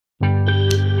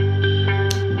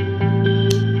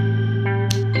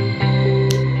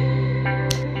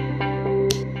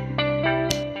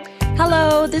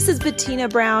Bettina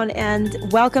Brown, and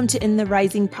welcome to In the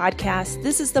Rising podcast.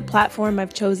 This is the platform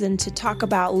I've chosen to talk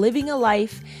about living a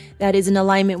life that is in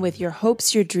alignment with your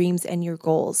hopes, your dreams, and your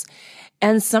goals.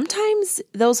 And sometimes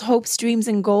those hopes, dreams,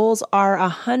 and goals are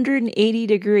 180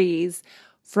 degrees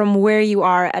from where you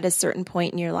are at a certain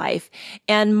point in your life.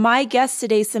 And my guest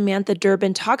today, Samantha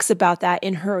Durbin, talks about that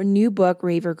in her new book,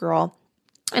 Raver Girl.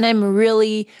 And I'm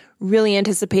really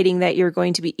anticipating that you're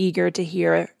going to be eager to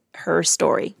hear her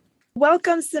story.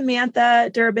 Welcome, Samantha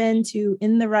Durbin, to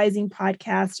In the Rising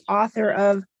podcast, author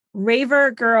of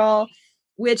Raver Girl,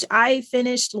 which I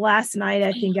finished last night,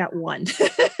 I think, at 1.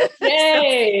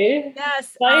 Yay!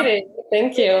 Yes. Exciting.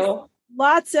 Thank you.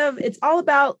 It's all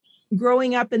about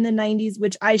growing up in the 90s,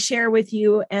 which I share with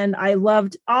you. And I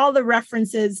loved all the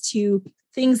references to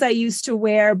things I used to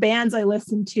wear, bands I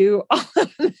listened to, all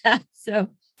of that. So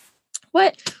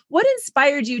what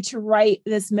inspired you to write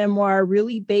this memoir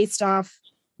really based off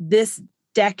this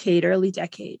decade, early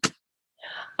decade?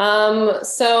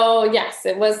 So yes,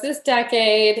 it was this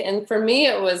decade. And for me,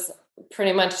 it was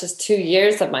pretty much just 2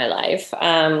 years of my life.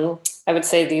 I would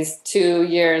say these 2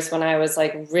 years when I was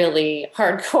like really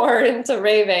hardcore into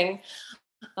raving.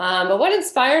 But what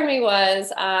inspired me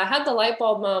was I had the light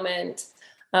bulb moment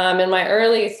in my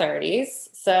early 30s.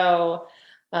 So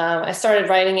I started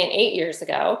writing it 8 years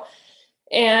ago.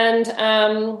 And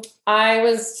I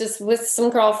was just with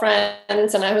some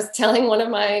girlfriends and I was telling one of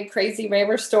my crazy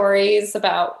raver stories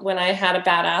about when I had a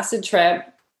bad acid trip,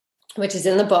 which is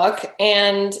in the book.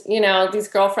 And, these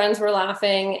girlfriends were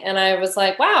laughing and I was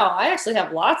like, wow, I actually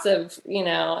have lots of,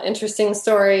 interesting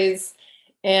stories.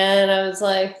 And I was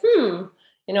like,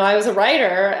 I was a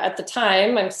writer at the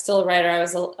time. I'm still a writer. I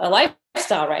was a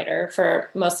lifestyle writer for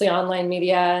mostly online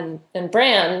media and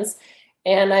brands.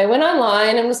 And I went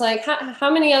online and was like,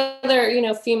 how many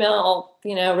other, female,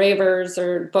 ravers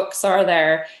or books are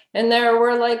there? And there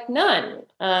were like none.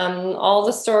 All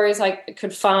the stories I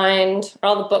could find,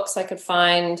 all the books I could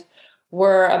find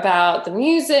were about the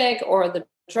music or the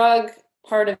drug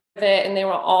part of it. And they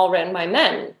were all written by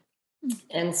men.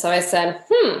 And so I said,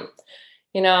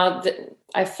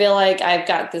 I feel like I've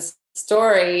got this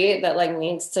story that like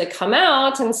needs to come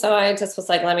out. And so I just was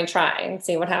like, let me try and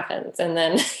see what happens. And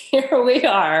then here we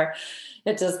are.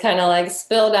 It just kind of like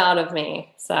spilled out of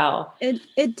me. So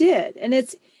it did. And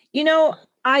it's,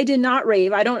 I did not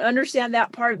rave. I don't understand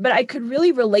that part, but I could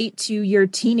really relate to your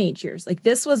teenage years. Like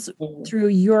this was through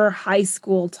your high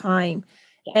school time.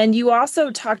 Yeah. And you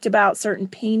also talked about certain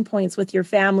pain points with your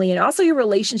family and also your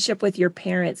relationship with your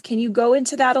parents. Can you go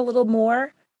into that a little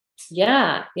more?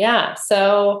 Yeah.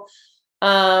 So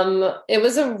it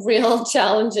was a real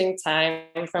challenging time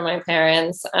for my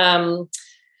parents. I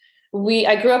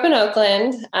grew up in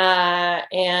Oakland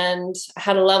and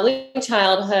had a lovely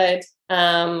childhood.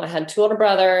 I had 2 older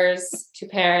brothers, 2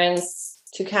 parents,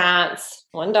 2 cats,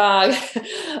 1 dog.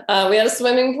 We had a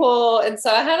swimming pool. And so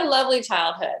I had a lovely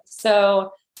childhood.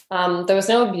 So there was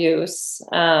no abuse.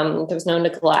 There was no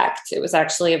neglect. It was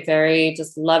actually a very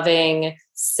just loving,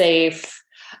 safe,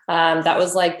 that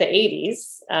was like the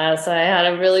 80s. So I had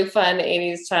a really fun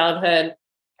 80s childhood.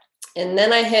 And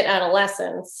then I hit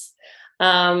adolescence.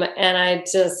 And I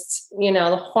just,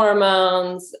 the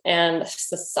hormones and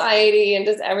society and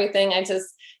just everything, I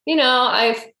just,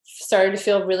 I started to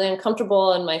feel really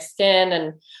uncomfortable in my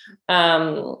skin.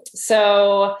 And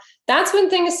so that's when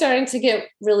things started to get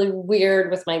really weird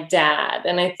with my dad.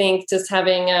 And I think just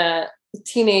having a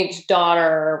teenage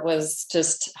daughter was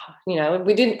just,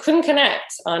 we couldn't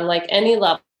connect on like any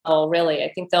level, really.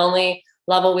 I think the only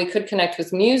level we could connect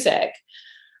was music.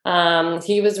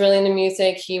 He was really into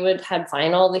music. He had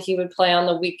vinyl that he would play on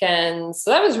the weekends.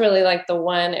 So that was really like the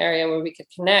one area where we could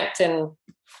connect. And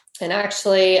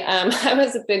actually, I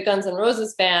was a big Guns N'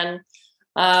 Roses fan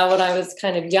when I was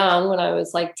kind of young, when I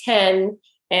was like 10.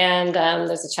 And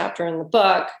there's a chapter in the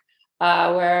book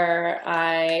where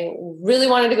I really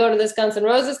wanted to go to this Guns N'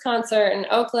 Roses concert in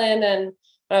Oakland,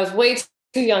 but I was way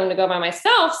too young to go by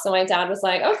myself. So my dad was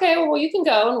like, okay, well, you can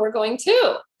go and we're going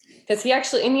too. Because he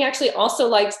actually also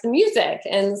liked the music.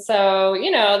 And so,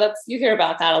 you hear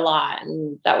about that a lot.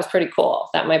 And that was pretty cool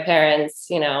that my parents,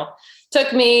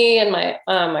 took me and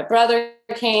my brother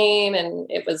came, and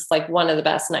it was like one of the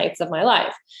best nights of my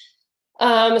life.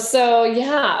 So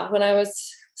yeah, when I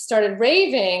started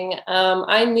raving,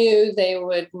 I knew they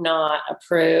would not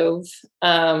approve.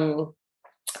 I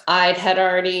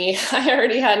already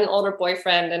had an older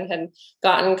boyfriend and had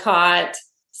gotten caught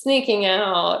sneaking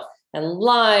out and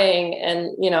lying.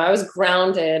 And, I was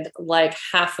grounded like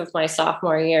half of my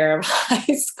sophomore year of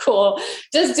high school,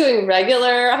 just doing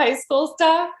regular high school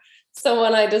stuff. So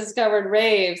when I discovered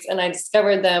raves, and I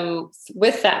discovered them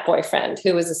with that boyfriend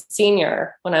who was a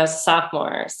senior when I was a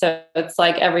sophomore. So it's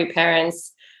like every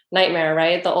parent's nightmare,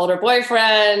 right? The older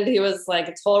boyfriend, he was like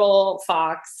a total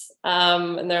fox.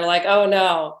 And they're like, oh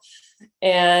no.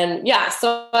 And yeah,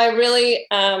 so I really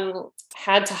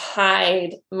had to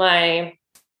hide my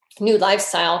new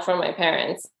lifestyle from my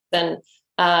parents. And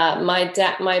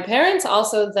my parents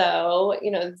also, though,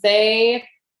 they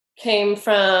came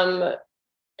from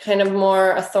kind of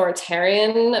more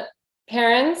authoritarian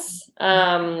parents.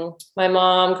 My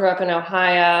mom grew up in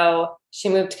Ohio. She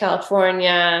moved to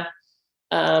California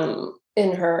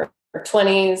in her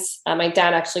 20s. My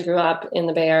dad actually grew up in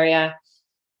the Bay Area.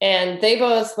 And they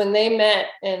both, when they met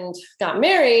and got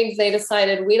married, they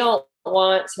decided we don't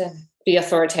want to be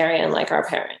authoritarian like our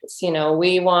parents.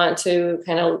 We want to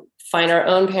kind of find our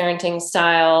own parenting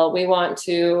style. We want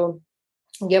to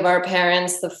give our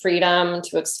parents the freedom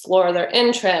to explore their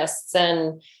interests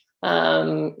and,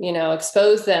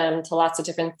 expose them to lots of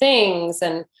different things.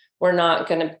 And we're not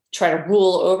going to try to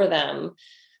rule over them.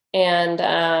 And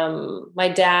my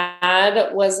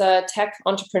dad was a tech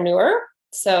entrepreneur.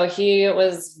 So he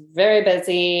was very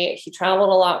busy. He traveled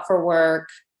a lot for work.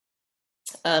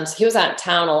 So he was out of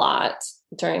town a lot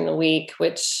during the week,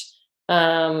 which,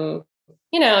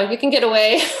 you can get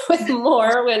away with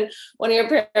more when one of your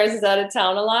parents is out of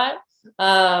town a lot.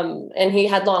 And he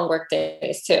had long work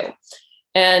days too.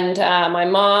 And my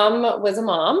mom was a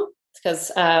mom because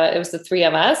it was the three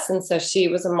of us. And so she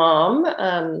was a mom.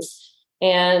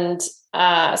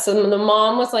 So the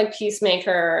mom was like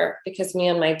peacemaker because me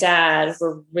and my dad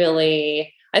were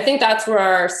really, I think that's where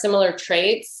our similar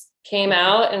traits came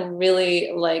out, and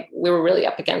really like we were really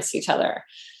up against each other.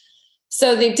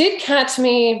 So they did catch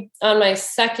me on my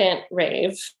second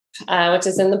rave, which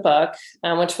is in the book,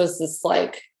 which was this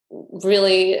like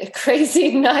really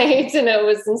crazy night. And it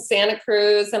was in Santa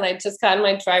Cruz, and I just got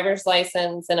my driver's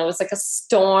license, and it was like a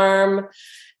storm.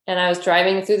 And I was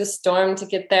driving through the storm to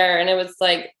get there, and it was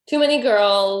like too many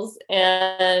girls,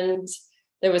 and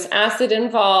there was acid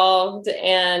involved,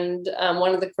 and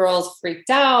one of the girls freaked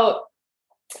out.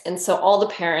 And so all the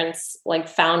parents like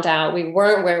found out we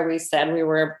weren't where we said we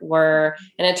were.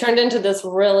 And it turned into this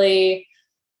really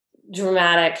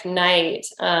dramatic night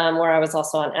where I was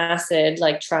also on acid,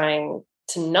 like trying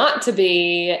to not to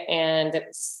be. And it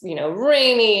was,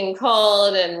 rainy and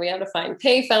cold, and we had to find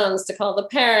payphones to call the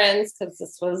parents because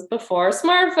this was before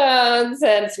smartphones.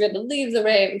 And so we had to leave the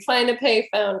rave and find a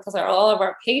payphone because all of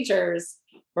our pagers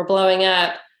were blowing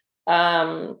up.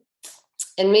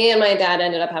 And me and my dad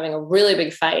ended up having a really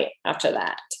big fight after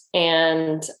that.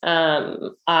 And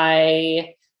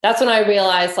that's when I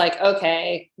realized, like,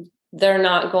 okay, they're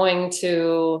not going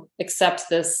to accept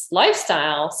this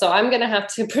lifestyle. So I'm going to have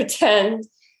to pretend,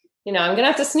 I'm going to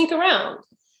have to sneak around.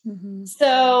 Mm-hmm.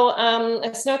 So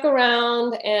I snuck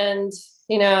around, and,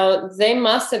 they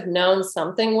must have known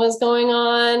something was going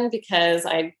on because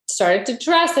I started to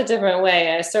dress a different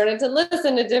way. I started to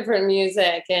listen to different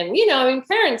music, and,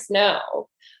 parents know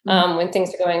when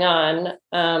things are going on.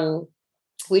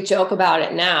 We joke about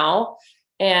it now.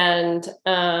 And,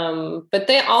 but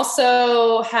they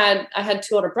also I had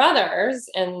two older brothers,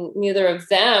 and neither of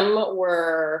them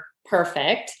were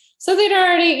perfect. So they'd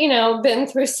already, been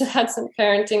through, had some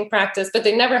parenting practice, but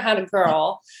they never had a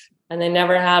girl, and they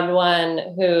never had one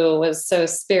who was so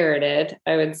spirited,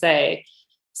 I would say.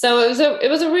 So it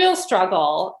was a real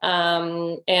struggle.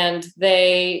 And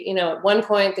they, at one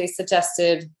point they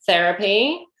suggested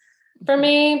therapy for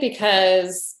me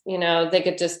because, they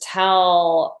could just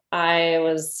tell I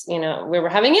was, we were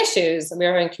having issues. We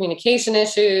were having communication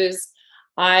issues.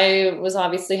 I was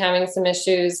obviously having some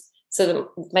issues.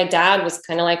 So my dad was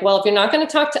kind of like, well, if you're not going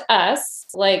to talk to us,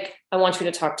 like, I want you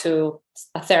to talk to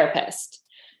a therapist.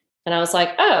 And I was like,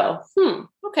 oh,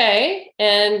 okay.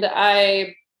 And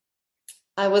I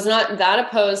was not that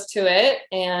opposed to it.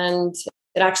 And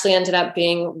it actually ended up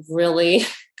being really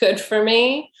good for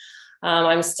me.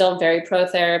 I'm still very pro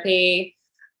therapy.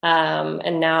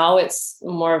 And now it's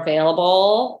more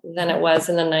available than it was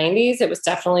in the 90s. It was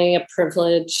definitely a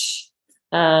privilege,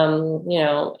 a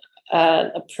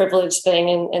privileged thing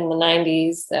in the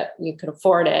 90s that you could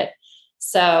afford it.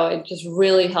 So it just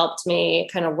really helped me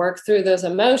kind of work through those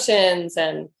emotions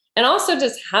and also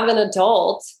just have an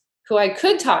adult who I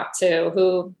could talk to,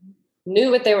 who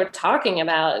knew what they were talking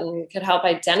about and could help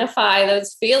identify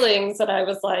those feelings that I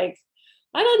was like,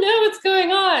 I don't know what's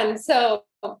going on. So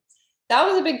that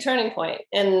was a big turning point.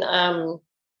 And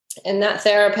that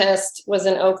therapist was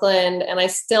in Oakland, and I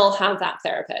still have that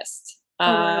therapist,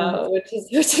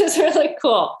 which is really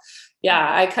cool.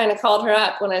 Yeah, I kind of called her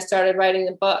up when I started writing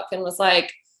the book and was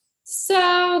like,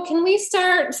 so can we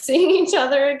start seeing each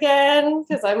other again?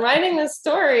 Because I'm writing this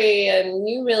story and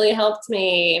you really helped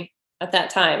me at that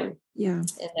time. Yeah.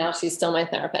 And now she's still my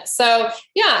therapist. So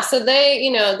yeah, so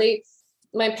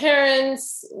my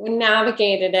parents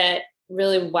navigated it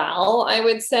really well, I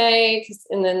would say.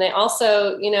 And then they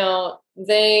also,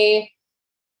 they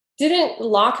didn't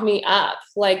lock me up.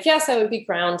 Like, yes, I would be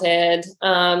grounded.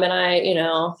 And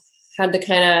I, had to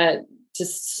kind of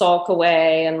just sulk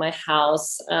away in my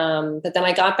house. But then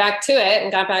I got back to it and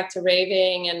got back to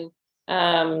raving.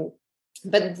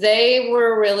 But they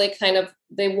were really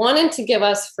they wanted to give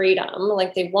us freedom.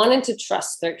 Like they wanted to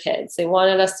trust their kids. They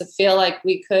wanted us to feel like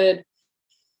they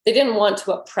didn't want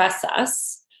to oppress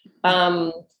us.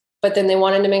 But then they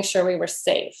wanted to make sure we were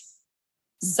safe.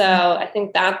 Mm-hmm. So I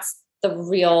think that's the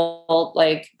real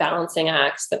balancing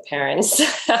acts that parents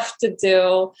have to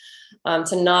do,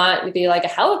 to not be like a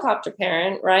helicopter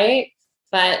parent, right?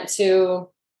 But to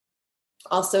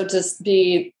also just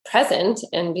be present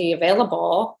and be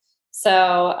available.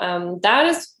 So that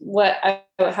is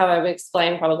how I would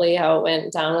explain probably how it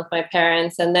went down with my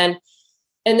parents. And then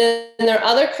there are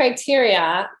other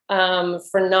criteria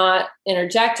for not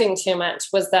interjecting too much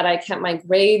was that I kept my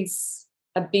grades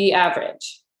a B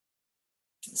average.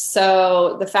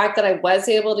 So the fact that I was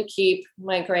able to keep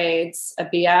my grades a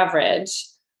B average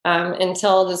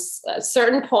until this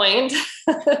certain point,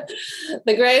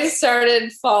 the grades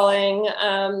started falling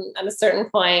at a certain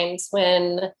point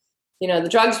when, the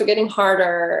drugs were getting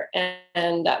harder.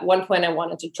 And at one point I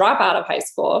wanted to drop out of high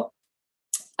school.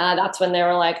 That's when they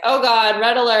were like, oh God,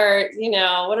 red alert,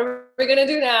 what are we going to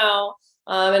do now?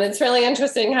 And it's really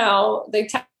interesting how they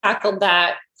tackled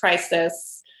that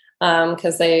crisis.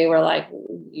 Because they were like,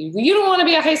 you don't want to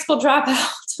be a high school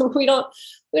dropout. We don't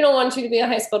want you to be a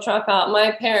high school dropout.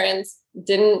 My parents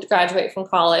didn't graduate from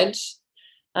college.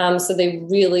 So they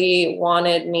really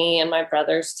wanted me and my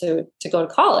brothers to go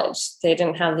to college. They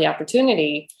didn't have the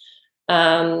opportunity.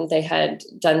 They had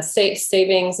done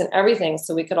savings and everything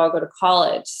so we could all go to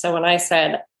college. So when I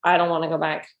said, I don't want to go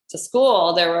back to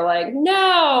school, they were like,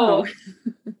 no.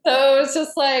 So it was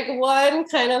just like one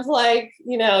kind of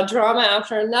drama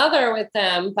after another with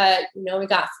them. But, we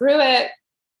got through it.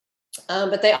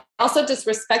 But they also just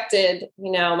respected,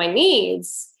 my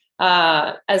needs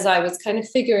as I was kind of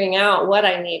figuring out what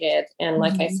I needed. And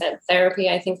like I said, therapy,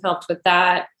 I think, helped with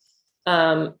that.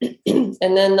 And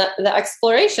then the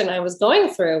exploration I was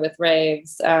going through with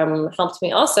raves helped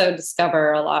me also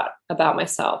discover a lot about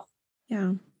myself.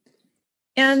 Yeah.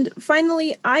 And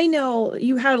finally, I know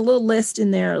you had a little list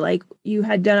in there, like you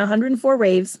had done 104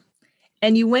 raves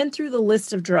and you went through the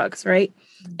list of drugs, right?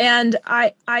 And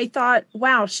I thought,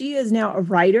 wow, she is now a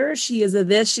writer. She is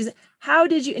how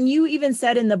did you, and you even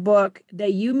said in the book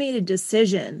that you made a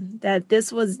decision that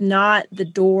this was not the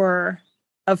door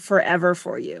of forever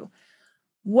for you.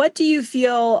 What do you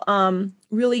feel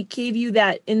really gave you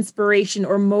that inspiration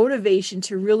or motivation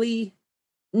to really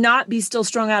not be still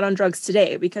strung out on drugs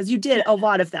today? Because you did a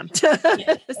lot of them.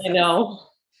 I know.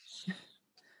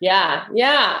 Yeah.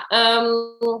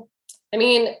 I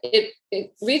mean,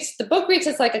 the book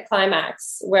reaches like a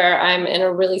climax where I'm in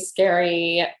a really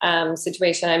scary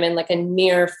situation. I'm in like a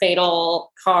near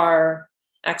fatal car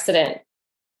accident.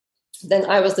 Then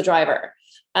I was the driver.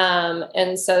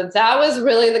 And so that was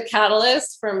really the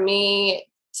catalyst for me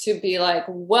to be like,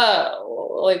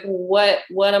 whoa, like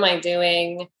what am I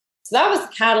doing? So that was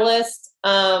the catalyst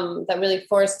that really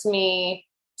forced me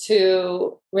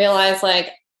to realize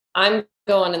like I'm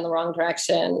going in the wrong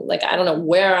direction. Like, I don't know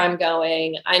where I'm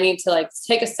going. I need to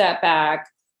take a step back,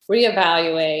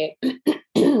 reevaluate.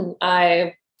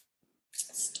 I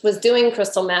was doing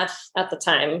crystal meth at the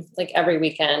time, like every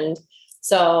weekend.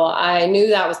 So I knew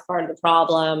that was part of the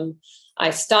problem. I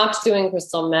stopped doing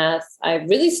crystal meth. I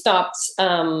really stopped a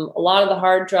lot of the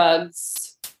hard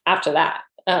drugs after that.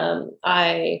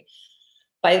 I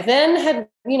by then had,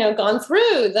 gone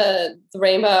through the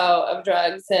rainbow of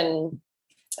drugs and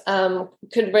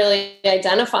could really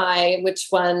identify which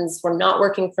ones were not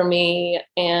working for me.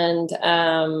 And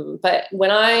but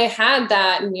when I had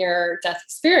that near death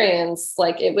experience,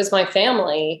 it was my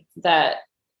family that,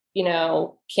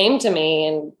 came to me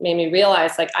and made me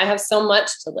realize I have so much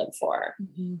to live for.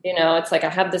 Mm-hmm. It's I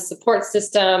have this support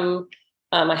system.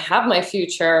 I have my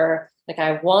future.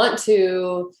 I want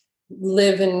to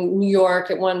live in New York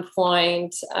at one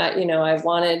point. I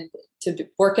wanted to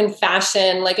work in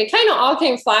fashion. It kind of all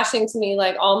came flashing to me,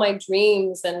 all my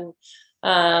dreams. And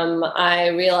I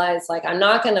realized I'm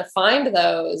not going to find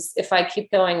those if I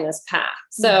keep going this path.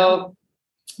 So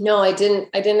no, I didn't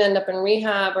end up in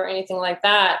rehab or anything like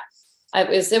that. It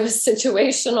was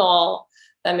situational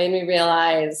that made me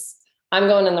realize I'm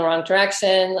going in the wrong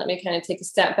direction. Let me kind of take a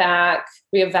step back,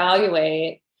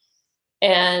 reevaluate.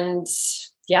 And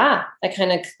yeah, I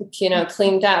kind of,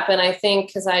 cleaned up. And I think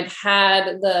because I'd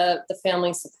had the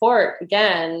family support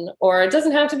again, or it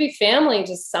doesn't have to be family,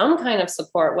 just some kind of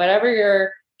support, whatever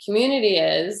your community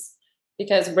is,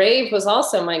 because Rave was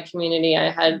also my community. I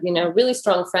had, really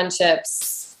strong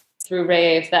friendships through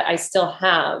Rave that I still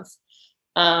have.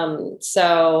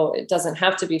 So it doesn't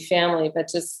have to be family, but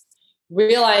just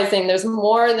realizing there's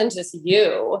more than just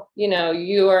you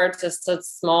are just a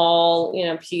small,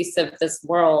 piece of this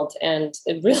world. And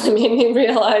it really made me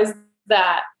realize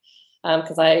that,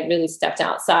 because I really stepped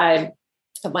outside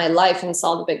of my life and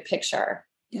saw the big picture.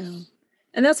 Yeah.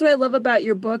 And that's what I love about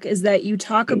your book is that you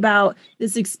talk about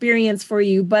this experience for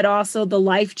you, but also the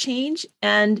life change.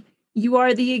 And you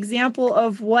are the example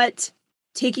of what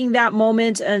taking that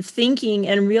moment of thinking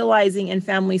and realizing and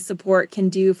family support can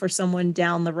do for someone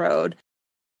down the road.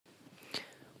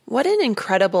 What an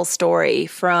incredible story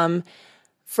from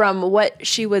what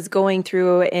she was going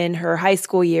through in her high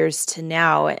school years to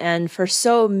now. And for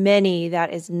so many,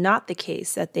 that is not the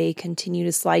case, that they continue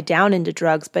to slide down into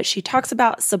drugs. But she talks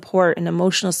about support and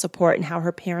emotional support and how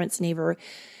her parents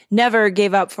never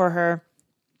gave up for her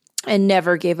and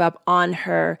never gave up on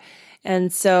her.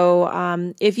 And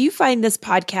so if you find this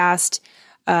podcast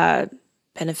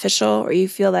beneficial, or you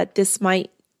feel that this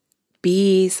might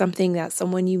be something that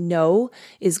someone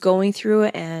is going through,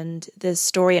 and this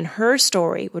story and her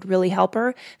story would really help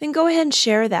her, then go ahead and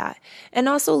share that. And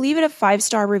also leave it a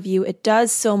 5-star review. It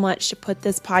does so much to put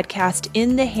this podcast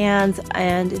in the hands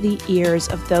and the ears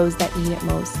of those that need it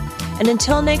most. And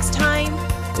until next time,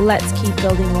 let's keep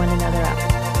building one another up.